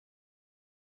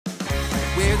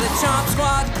Chomp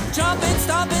Squad. Jump and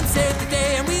stomp and save the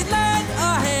day, and we lend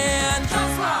a hand.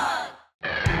 Chomp Squad!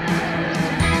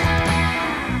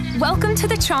 Welcome to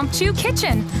the Chomp Chew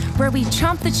Kitchen, where we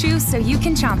chomp the chews so you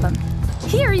can chomp them.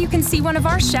 Here you can see one of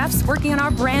our chefs working on our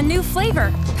brand new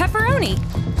flavor, pepperoni.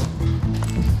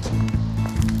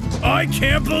 I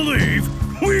can't believe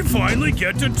we finally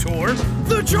get to tour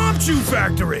the Chomp Chew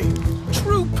factory.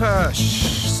 Trooper,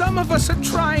 some of us are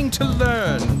trying to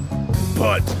learn.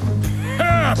 But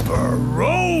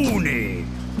pepperoni!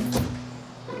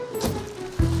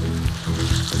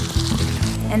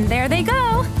 And there they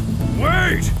go.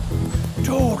 Wait!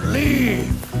 Don't leave!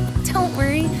 Don't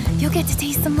worry, you'll get to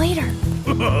taste them later.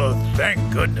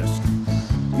 Thank goodness.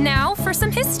 Now for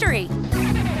some history.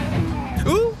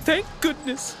 Oh, thank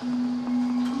goodness.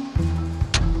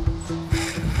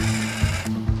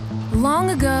 Long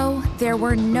ago, there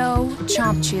were no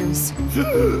Chomp Chews.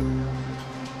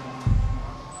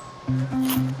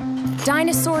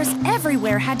 Dinosaurs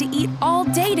everywhere had to eat all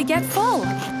day to get full.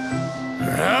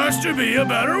 There has to be a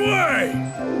better way.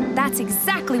 That's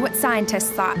exactly what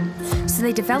scientists thought. So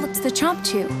they developed the Chomp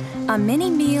Chew, a mini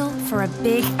meal for a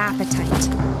big appetite.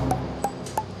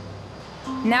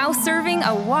 Now serving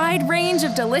a wide range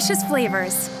of delicious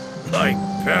flavors. Like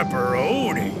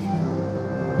pepperoni.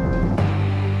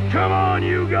 Come on,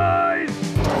 you guys!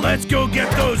 Let's go get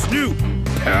those new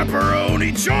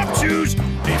pepperoni Chomp Chews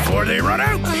before they run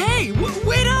out! Hey,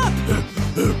 wait up!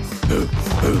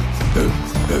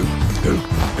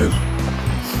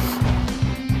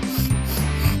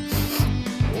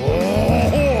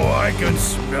 Oh, I can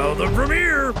smell them from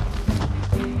here!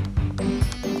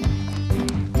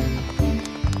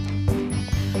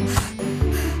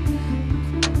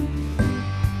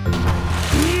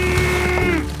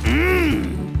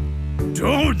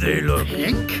 Don't they look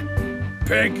pink?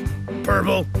 Pink,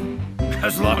 purple.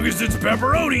 As long as it's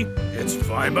pepperoni, it's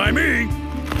fine by me.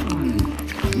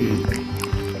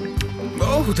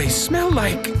 Oh, they smell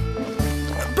like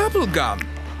bubble gum.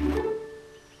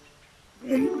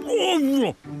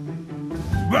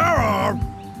 There are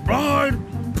fried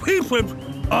pieces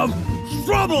of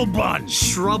strubble bun.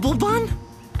 Shrubble bun?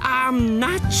 I'm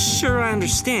not sure I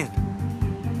understand.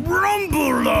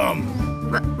 Rumble-lum.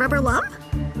 Rubber lump?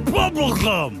 Bubble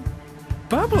gum.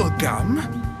 Bubble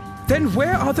gum? Then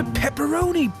where are the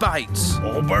pepperoni bites?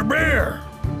 Over there.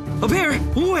 A bear?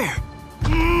 Where?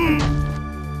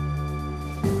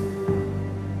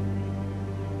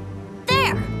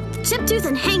 There! Chip tooth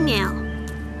and hangnail.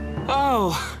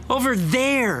 Oh, over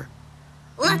there.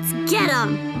 Let's get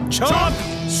them! Chomp,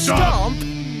 stomp,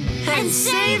 And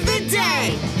save the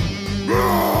day!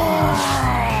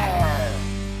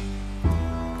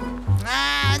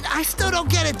 I still don't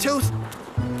get it, Tooth.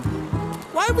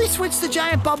 Why'd we switch the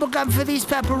giant bubblegum for these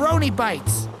pepperoni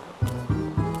bites?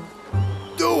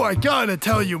 Oh, I gotta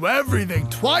tell you everything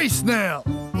twice now.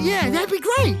 Yeah, that'd be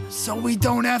great. So we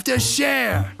don't have to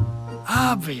share.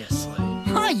 Obviously.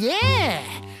 Oh, yeah.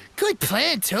 Good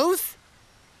plan, Tooth.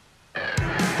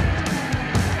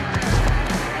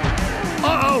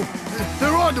 Uh-oh.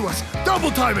 They're onto us. Double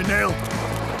time it, Nail.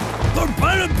 they're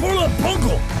planning for the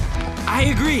bungle. I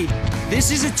agree.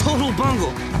 This is a total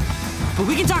bungle. But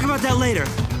we can talk about that later.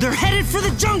 They're headed for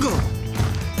the jungle.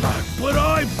 That's what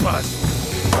I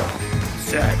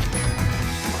said.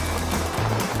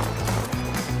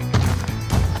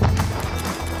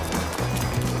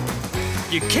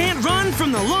 You can't run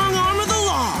from the long arm of the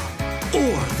law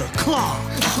or the claw.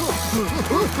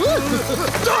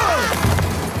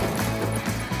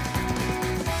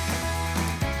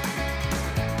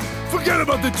 Forget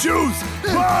about the Jews.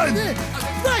 Run!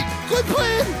 Right, good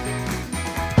plan.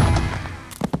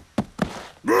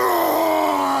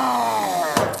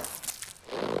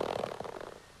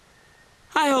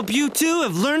 I hope you two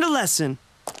have learned a lesson.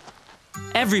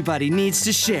 Everybody needs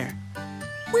to share.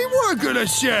 We were gonna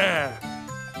share.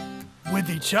 With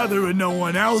each other and no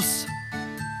one else.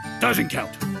 Doesn't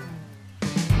count.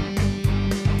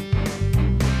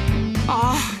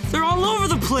 They're all over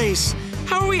the place.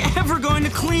 How are we ever going to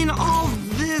clean all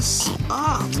this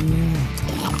up?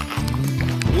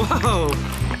 Whoa,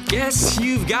 guess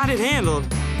you've got it handled.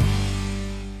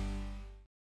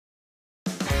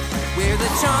 We're the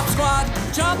Chomp Squad.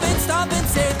 Jump and stomp and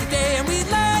save the day, and we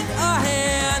lend a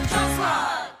hand. Chomp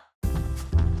Squad!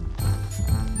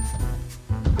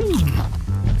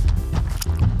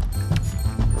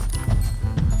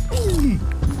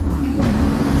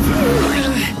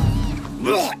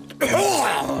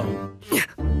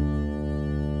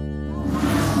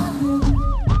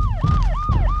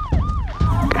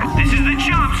 This is the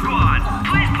Chomp Squad.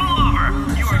 Please pull over.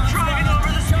 You are driving over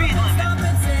the speed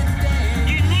limit.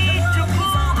 You need to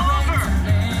pull over.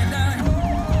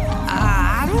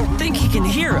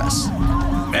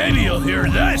 you'll hear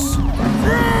this.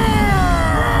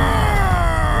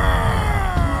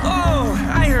 Oh,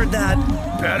 I heard that.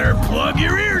 Better plug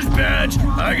your ears, Badge.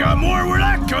 I got more where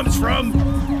that comes from.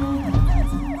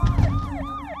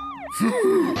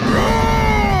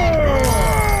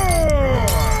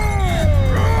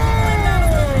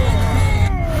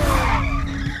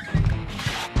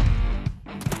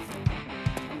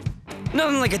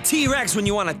 Nothing like a T-Rex when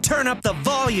you want to turn up the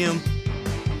volume.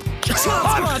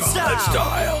 Chomp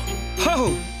style.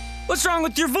 Oh, what's wrong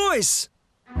with your voice?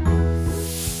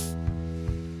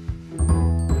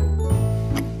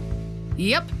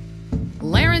 Yep,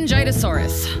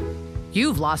 Laryngitosaurus.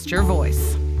 You've lost your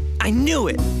voice. I knew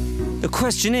it. The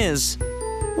question is,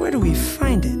 where do we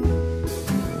find it?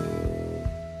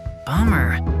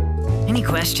 Bummer. Any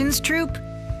questions, Troop?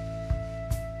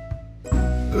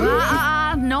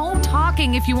 No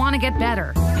talking if you want to get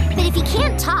better. But if he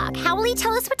can't talk, how will he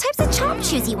tell us what types of Chomp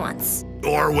Chews he wants?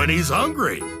 Or when he's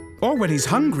hungry. Or when he's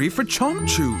hungry for Chomp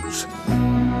Chews.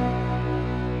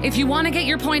 If you want to get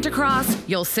your point across,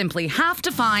 you'll simply have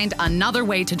to find another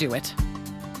way to do it.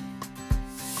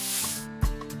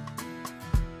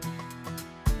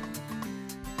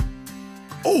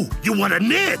 Oh, you want to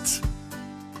knit?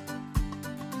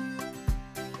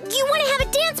 You want to have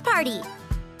a dance party?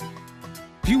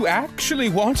 You actually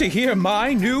want to hear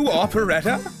my new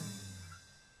operetta?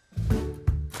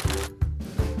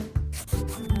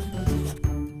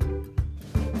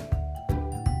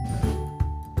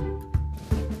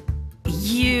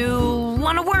 You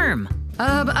want a worm?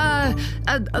 A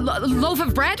loaf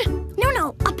of bread?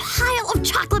 No, a pile of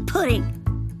chocolate pudding.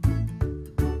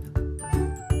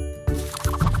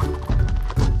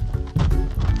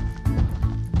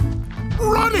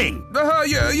 Running!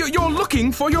 You're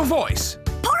looking for your voice.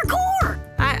 Parkour!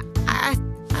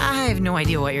 I have no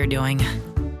idea what you're doing.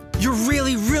 You're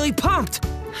really, really pumped.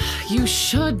 You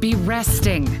should be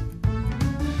resting.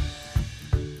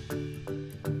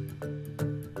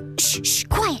 Shh,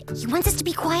 quiet. He wants us to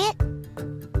be quiet.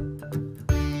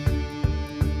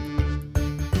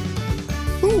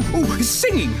 Ooh,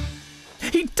 singing.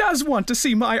 He does want to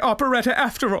see my operetta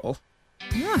after all.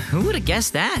 Who would have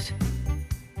guessed that?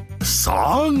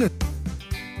 Song?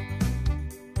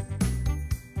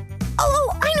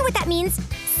 Oh, I know what that means.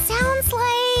 Sounds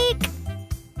like...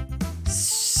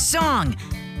 Song.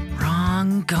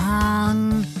 Wrong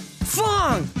gong.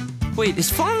 Fong! Wait, is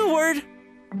fong a word?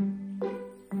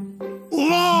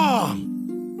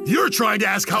 Long! You're trying to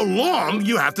ask how long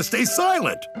you have to stay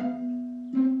silent.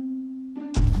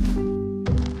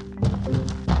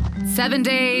 7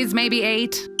 days, maybe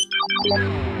 8.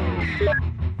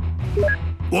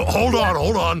 Well, hold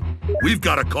on. We've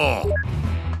got a call.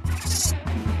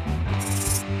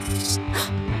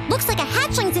 Looks like a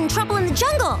hatchling's in trouble in the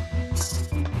jungle.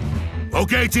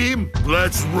 Okay, team,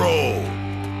 let's roll.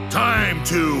 Time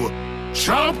to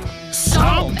chomp,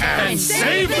 stomp, and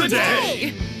save the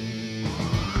day.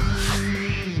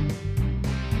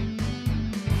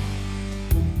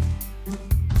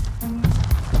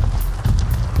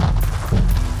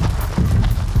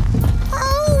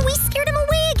 Oh, we scared him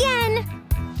away again.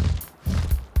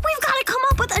 We've got to come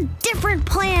up with a different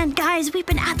plan, guys. We've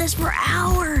been at this for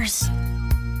hours.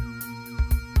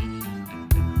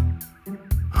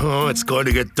 Oh, it's going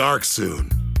to get dark soon.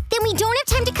 Then we don't have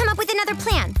time to come up with another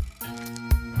plan.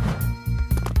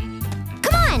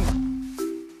 Come on!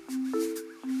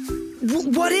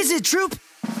 What is it, Troop?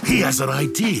 He has an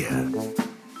idea.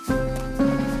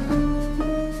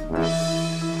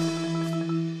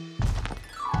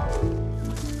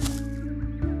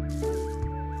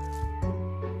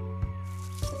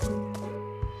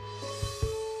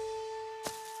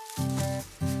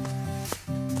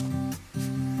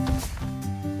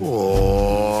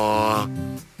 Oh,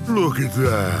 look at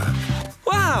that.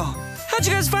 Wow, how'd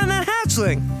you guys find that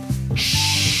hatchling?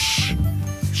 Shh,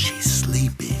 she's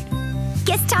sleeping.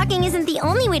 Guess talking isn't the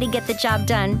only way to get the job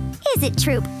done, is it,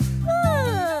 Troop?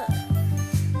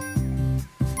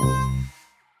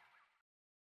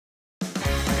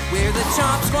 We're the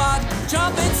Chomp Squad,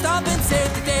 jump and stomp and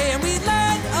save the day, and we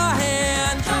lend a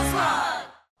hand. Chomp Squad!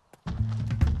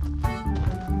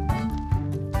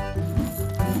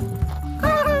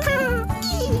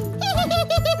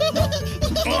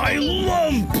 I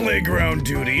love playground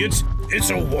duty. It's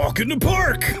a walk in the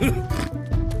park.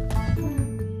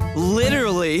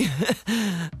 Literally.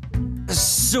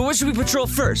 So what should we patrol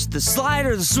first, the slide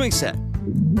or the swing set?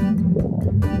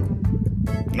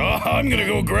 I'm gonna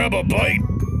go grab a bite.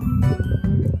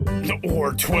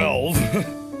 Or 12.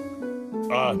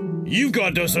 You've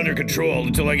got us under control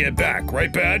until I get back,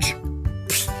 right, Badge?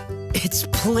 It's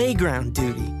playground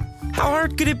duty. How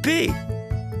hard could it be?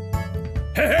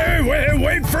 Hey,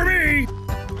 wait for me!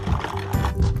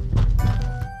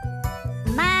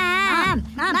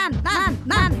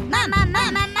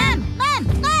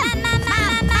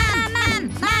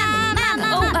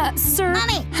 Sir.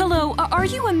 Mommy. Hello, are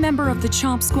you a member of the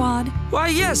Chomp Squad? Why,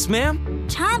 yes, ma'am.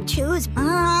 Chomp Chews,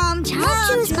 Mom. Chomp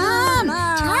Chews, Mom.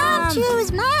 Chomp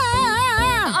Chews, Mom.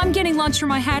 I'm getting lunch for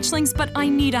my hatchlings, but I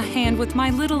need a hand with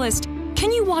my littlest.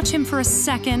 Can you watch him for a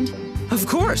second? Of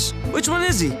course. Which one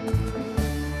is he?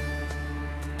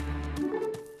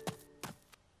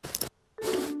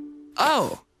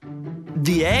 Oh,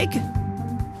 the egg?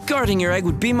 Guarding your egg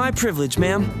would be my privilege,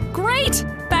 ma'am. Great!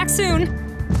 Back soon.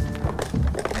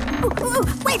 Ooh,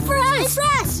 wait for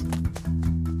us!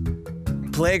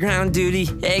 Playground duty,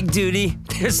 egg duty,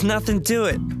 there's nothing to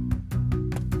it.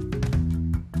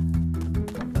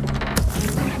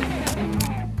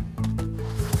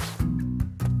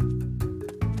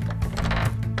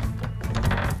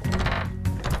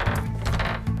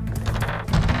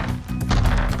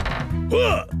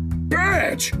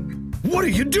 Badge! What are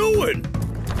you doing?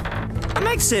 I'm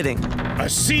egg sitting. A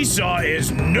seesaw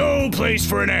is no place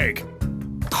for an egg.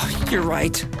 Oh, you're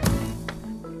right.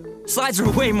 Slides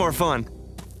are way more fun.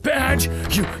 Badge,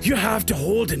 you have to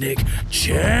hold an egg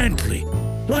gently,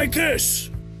 like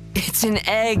this. It's an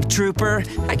egg, Trooper.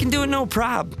 I can do it no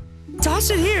prob. Toss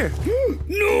it here.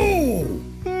 No!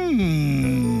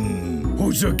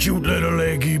 Who's a cute little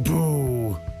eggy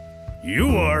boo?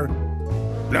 You are.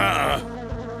 Nah.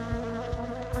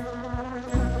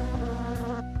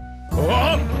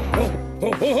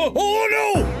 Oh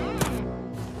no!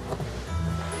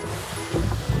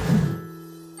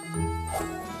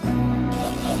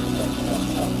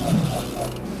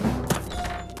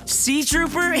 See,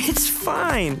 Trooper? It's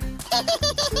fine.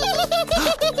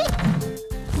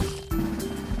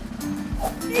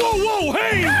 Whoa,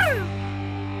 hey!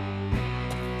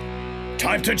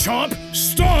 Time to chomp,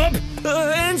 stomp!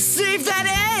 And save that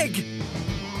egg!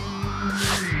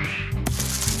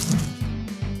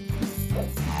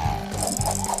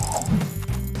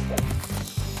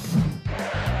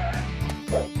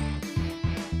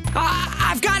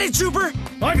 I've got it, Trooper!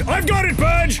 I've got it,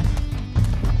 Badge!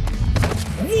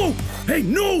 Whoa! Hey,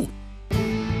 no!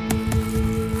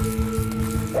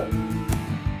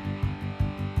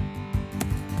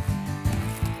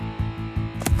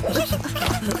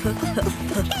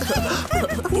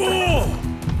 Whoa!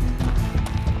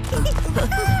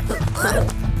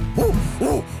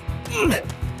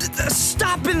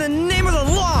 Stop in the name of the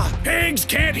law! Eggs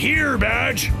can't hear,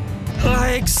 Badge!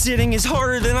 Egg sitting is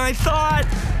harder than I thought.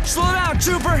 Slow down,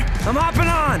 Trooper. I'm hopping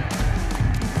on.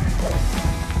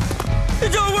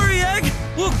 Don't worry, Egg.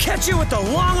 We'll catch you with the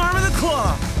long arm of the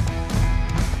claw.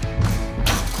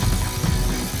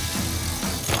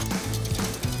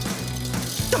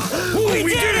 We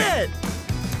did it!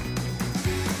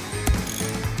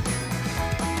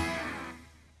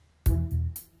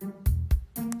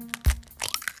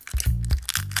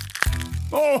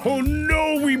 Oh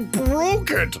no, we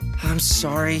broke it! I'm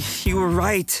sorry. You were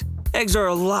right. Eggs are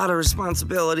a lot of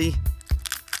responsibility.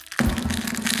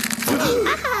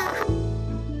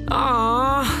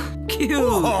 Aw, cute.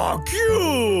 Aw,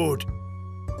 cute!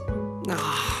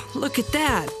 Aw, look at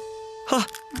that. Huh.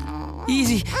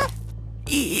 Easy.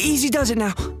 Easy does it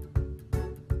now.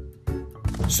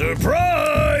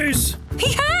 Surprise!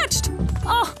 He hatched!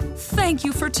 Oh, thank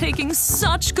you for taking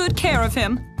such good care of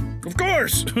him. Of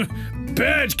course!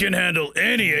 Badge can handle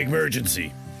any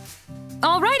emergency.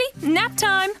 Alrighty, nap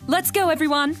time. Let's go,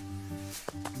 everyone.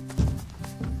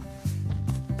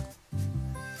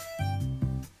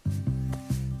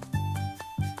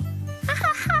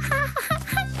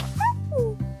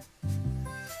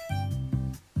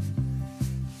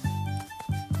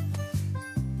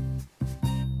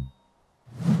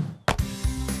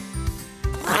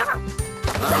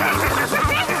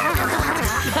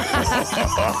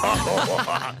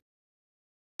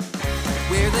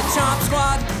 We're the Chomp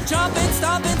Squad, chomp and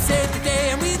stomp and save the day,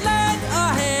 and we lend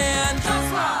a hand. Chomp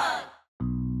Squad!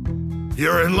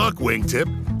 You're in luck, Wingtip.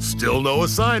 Still no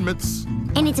assignments.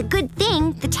 And it's a good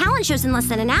thing the talent show's in less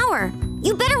than an hour.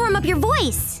 You better warm up your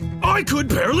voice. I could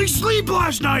barely sleep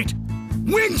last night.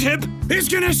 Wingtip is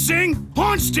gonna sing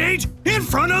on stage in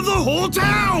front of the whole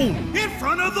town. In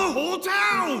front of the whole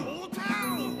town.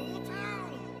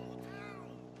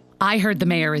 I heard the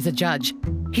mayor is a judge.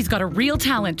 He's got a real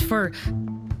talent for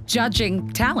judging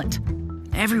talent.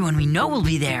 Everyone we know will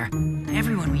be there.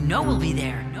 Everyone we know will be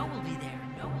there.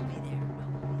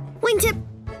 Wingtip,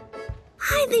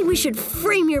 I think we should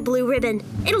frame your blue ribbon.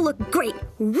 It'll look great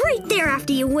right there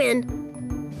after you win.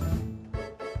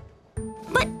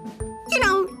 But, you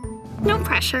know, no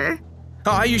pressure.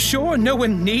 Are you sure no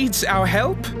one needs our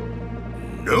help?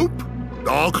 Nope.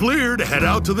 All clear to head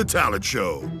out to the talent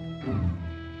show.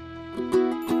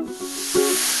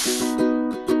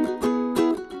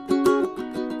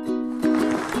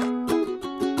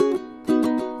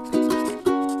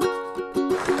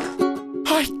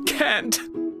 I can't.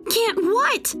 Can't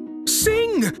what?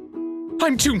 Sing!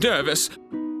 I'm too nervous.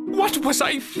 What was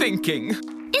I thinking?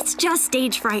 It's just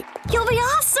stage fright. You'll be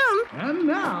awesome! And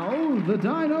now, the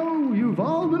dino you've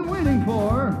all been waiting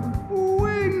for,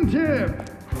 Wingtip!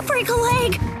 Break a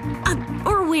leg!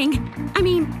 Or wing. I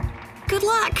mean, good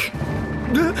luck.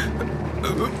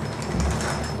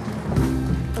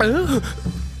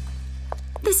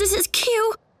 This is his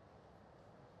cue.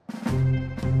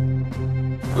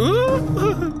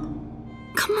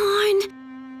 Come on.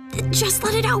 Just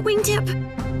let it out, Wingtip.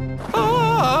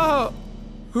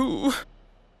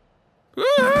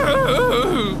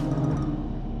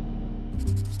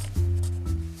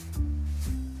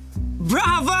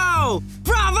 Bravo!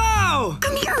 Bravo!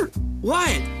 Come here.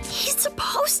 What? He's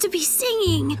supposed to be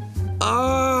singing.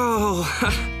 Oh,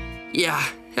 yeah,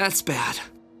 that's bad.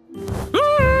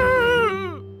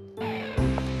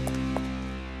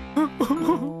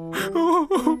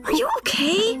 Are you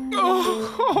okay?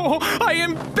 Oh, I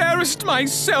embarrassed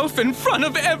myself in front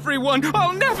of everyone.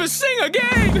 I'll never sing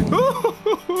again.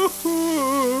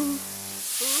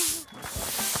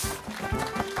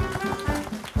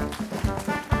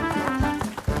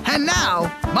 And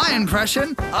now, my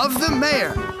impression of the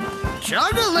mayor.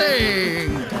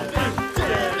 Juggling!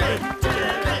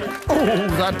 Oh,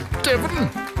 that Devon!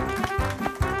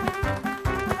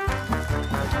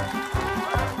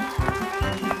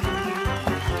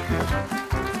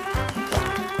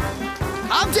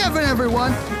 I'm Devon,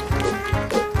 everyone!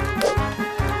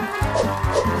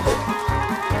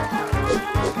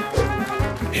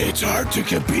 It's hard to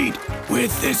compete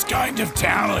with this kind of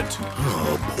talent.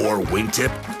 Oh, poor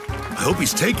Wingtip. I hope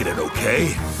he's taking it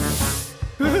okay.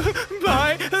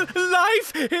 My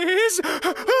life is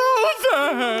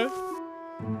over!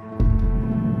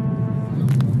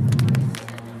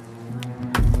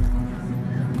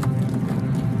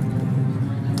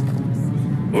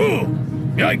 Ooh,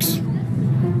 yikes.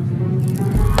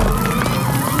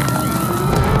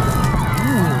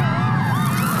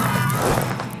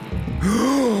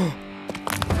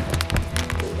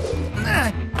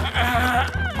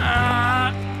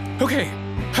 Okay,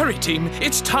 hurry, team.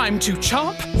 It's time to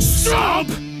chomp,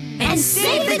 Stomp, and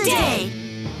save the day!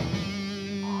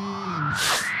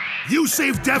 You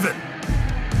save Devon.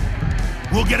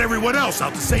 We'll get everyone else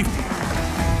out to safety.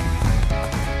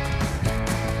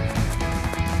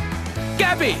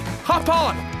 Gabby, hop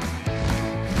on!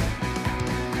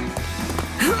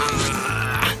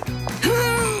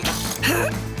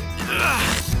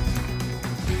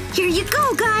 Here you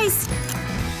go, guys!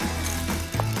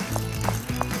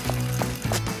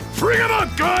 Bring him up,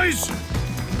 guys!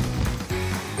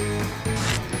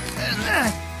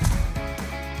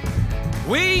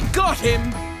 We got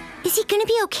him! Is he gonna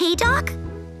be okay, Doc?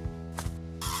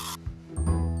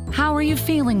 How are you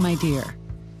feeling, my dear?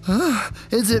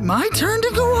 Is it my turn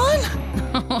to go on?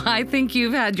 Oh, I think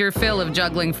you've had your fill of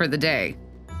juggling for the day.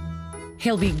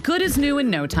 He'll be good as new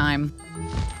in no time.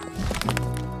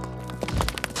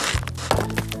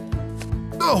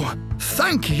 Oh,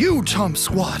 thank you, Chomp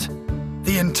Squad.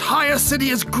 The entire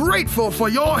city is grateful for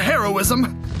your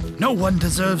heroism. No one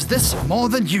deserves this more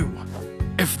than you.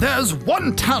 If there's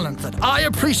one talent that I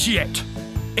appreciate,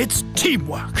 it's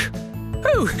teamwork.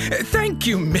 Oh, thank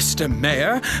you, Mr.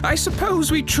 Mayor. I suppose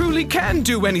we truly can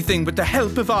do anything with the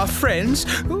help of our friends.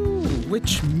 Ooh,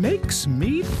 which makes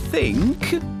me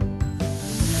think...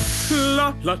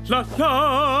 La la la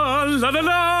la la la la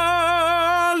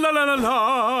la la la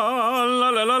la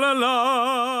la la la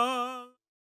la.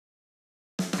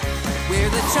 We're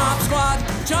the Chomp Squad,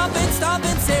 jump and stomp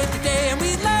and save the day, and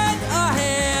we lend a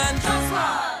hand. Chomp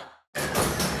Squad!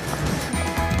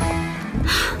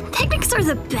 Picnics are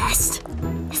the best.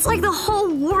 It's like the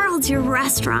whole world's your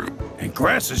restaurant. And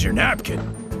grass is your napkin.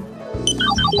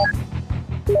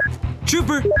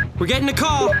 Trooper, we're getting a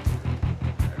call.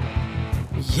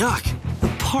 Yuck, the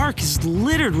park is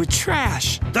littered with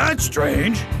trash. That's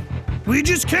strange. We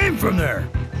just came from there.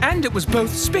 And it was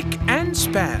both spick and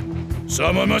span.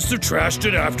 Someone must have trashed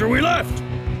it after we left.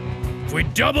 If we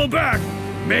double back,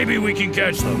 maybe we can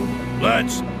catch them.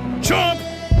 Let's chomp,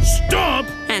 stomp,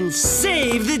 and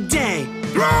save the day.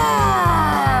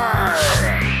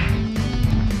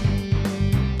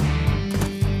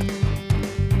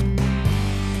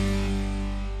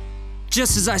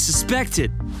 Just as I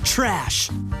suspected, trash.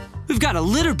 We've got a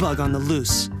litter bug on the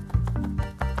loose.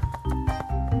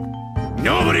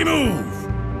 Nobody move!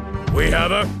 We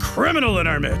have a criminal in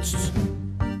our midst.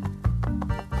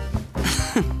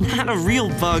 Not a real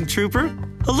bug, Trooper.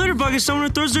 A litter bug is someone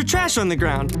who throws their trash on the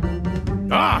ground.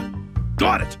 Ah,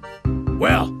 got it.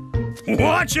 Well,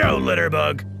 watch out, litter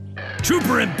bug.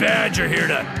 Trooper and Badge are here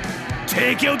to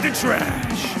take out the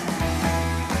trash.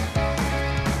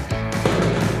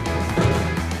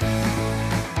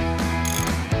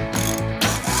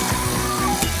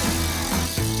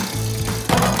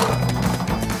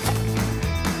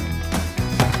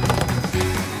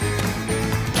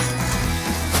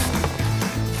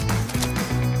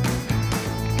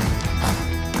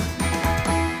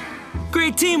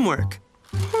 Great teamwork.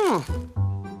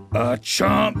 A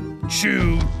Chomp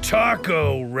Chew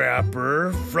taco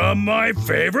wrapper from my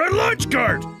favorite lunch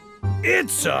cart.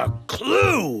 It's a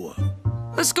clue.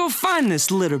 Let's go find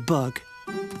this litter bug.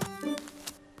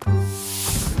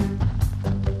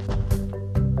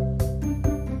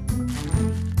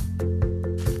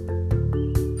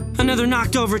 Another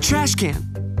knocked over trash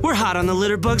can. We're hot on the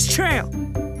litter bug's trail.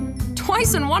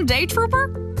 Twice in one day,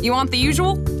 Trooper? You want the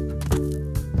usual?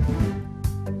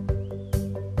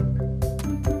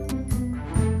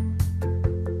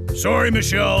 Sorry,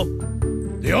 Michelle.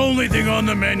 The only thing on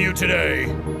the menu today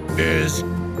is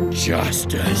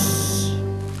justice.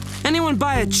 Anyone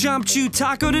buy a Chomp Chew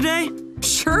taco today?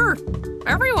 Sure.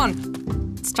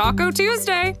 Everyone. It's Taco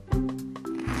Tuesday.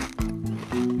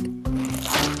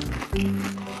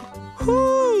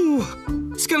 Whew.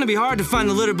 It's gonna be hard to find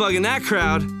the litter bug in that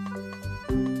crowd.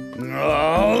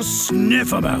 I'll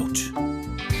sniff him out.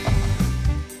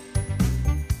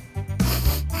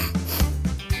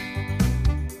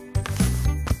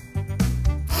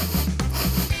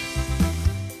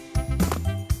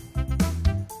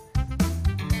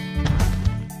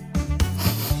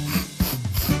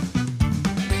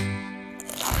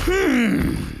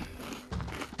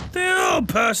 They'll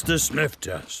pass the sniff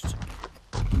test.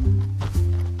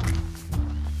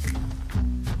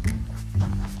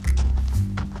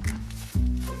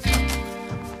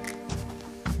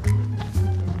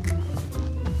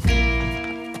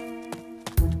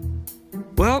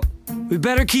 Well, we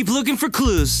better keep looking for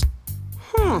clues.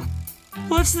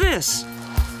 What's this?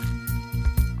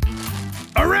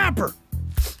 A wrapper.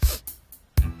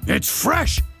 It's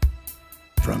fresh.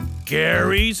 From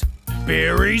Gary's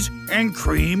Berries and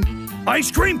Cream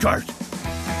ice cream cart.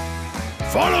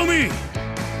 Follow me.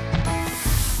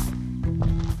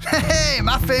 Hey,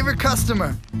 my favorite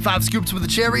customer. 5 scoops with a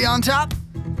cherry on top?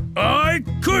 I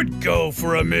could go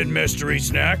for a mid-mystery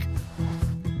snack.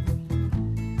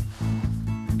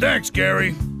 Thanks,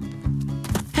 Gary.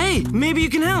 Hey, maybe you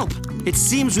can help. It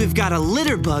seems we've got a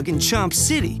litter bug in Chomp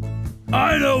City.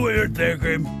 I know what you're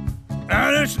thinking.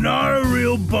 And it's not a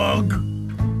real bug.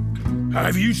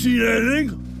 Have you seen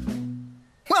anything?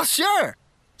 Well, sure.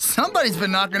 Somebody's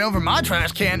been knocking over my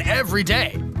trash can every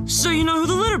day. So you know who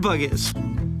the litter bug is?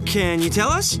 Can you tell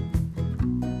us?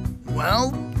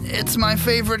 Well, it's my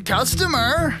favorite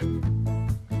customer.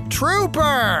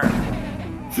 Trooper!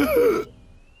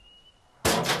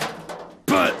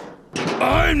 But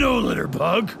I'm no litter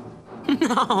bug.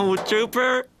 No,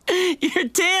 Trooper. Your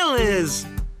tail is.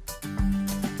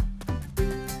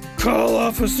 Call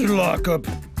Officer Lockup.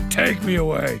 Take me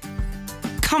away.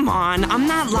 Come on, I'm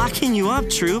not locking you up,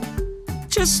 Troop.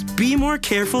 Just be more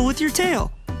careful with your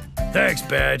tail. Thanks,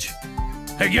 Badge.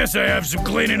 I guess I have some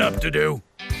cleaning up to do.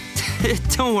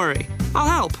 Don't worry, I'll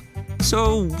help.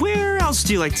 So where else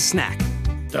do you like to snack?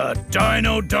 The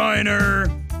Dino Diner,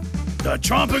 the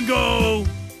Chomp and Go,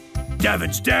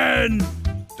 Devin's Den,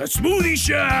 the Smoothie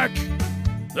Shack.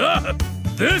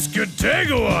 This could take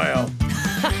a while.